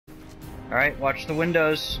Alright, watch the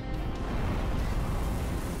windows.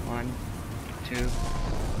 1, 2,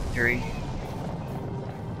 3.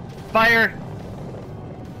 Fire!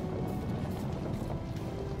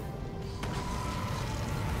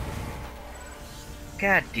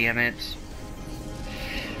 God damn it.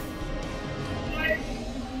 What?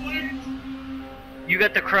 You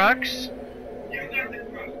got the crux? You got the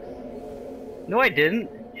crux. No, I didn't.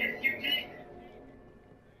 Yes, you did.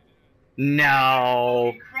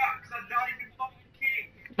 No. Crux. I'm not even fucking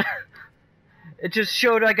kidding. It just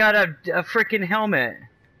showed I got a freaking helmet.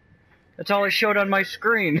 That's all it showed on my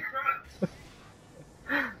screen. Crux.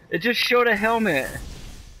 It just showed a helmet.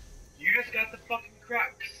 You just got the fucking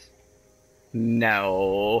crux.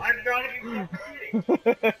 No. I'm not even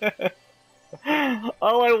fucking kidding.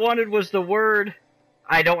 All I wanted was the word.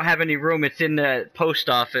 I don't have any room. It's in the post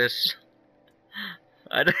office.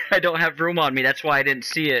 I don't have room on me. That's why I didn't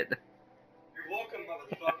see it. You're welcome,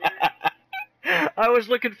 motherfucker. I was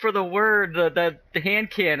looking for the word, the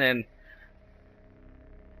hand cannon.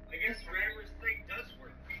 I guess Rammer's thing does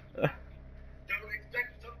work. Don't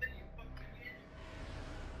expect something you fucking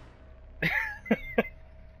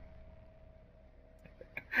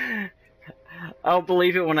get. I'll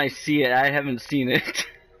believe it when I see it. I haven't seen it.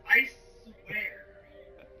 I swear.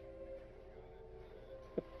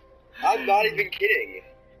 I'm not even kidding.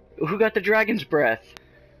 Who got the dragon's breath?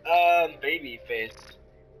 Babyface.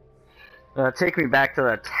 Take me back to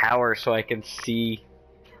the tower so I can see.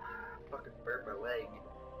 Fucking burned my leg.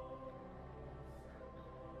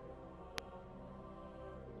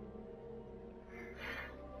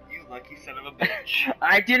 You lucky son of a bitch.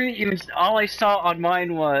 I didn't even. All I saw on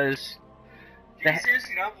mine was. Do you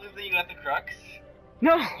seriously not believe that you got the crux?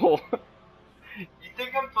 No! You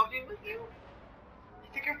think I'm fucking with you? You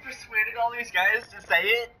think I persuaded all these guys to say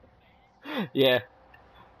it? Yeah.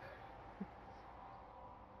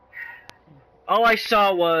 All I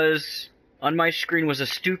saw was, on my screen, was a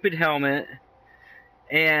stupid helmet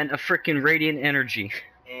and a frickin' radiant energy.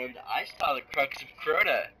 And I saw the crux of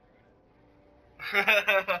Crota.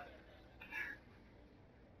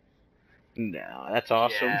 No, that's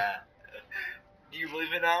awesome. Yeah. Do you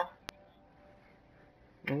believe it now?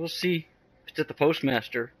 Well, we'll see. It's at the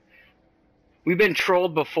postmaster. We've been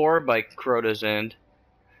trolled before by Crota's End.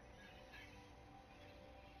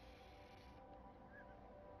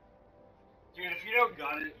 Dude, if you don't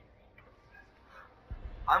got it,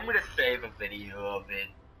 I'm gonna save a video of it.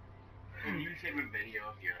 And you save a video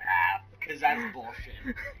of your app, because that's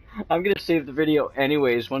bullshit. I'm gonna save the video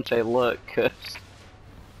anyways once I look, cause...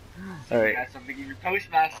 Alright. You got something in your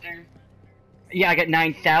postmaster. Yeah, I got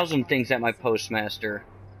 9,000 things at my postmaster.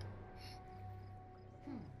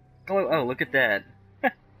 Oh, look at that.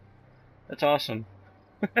 That's awesome.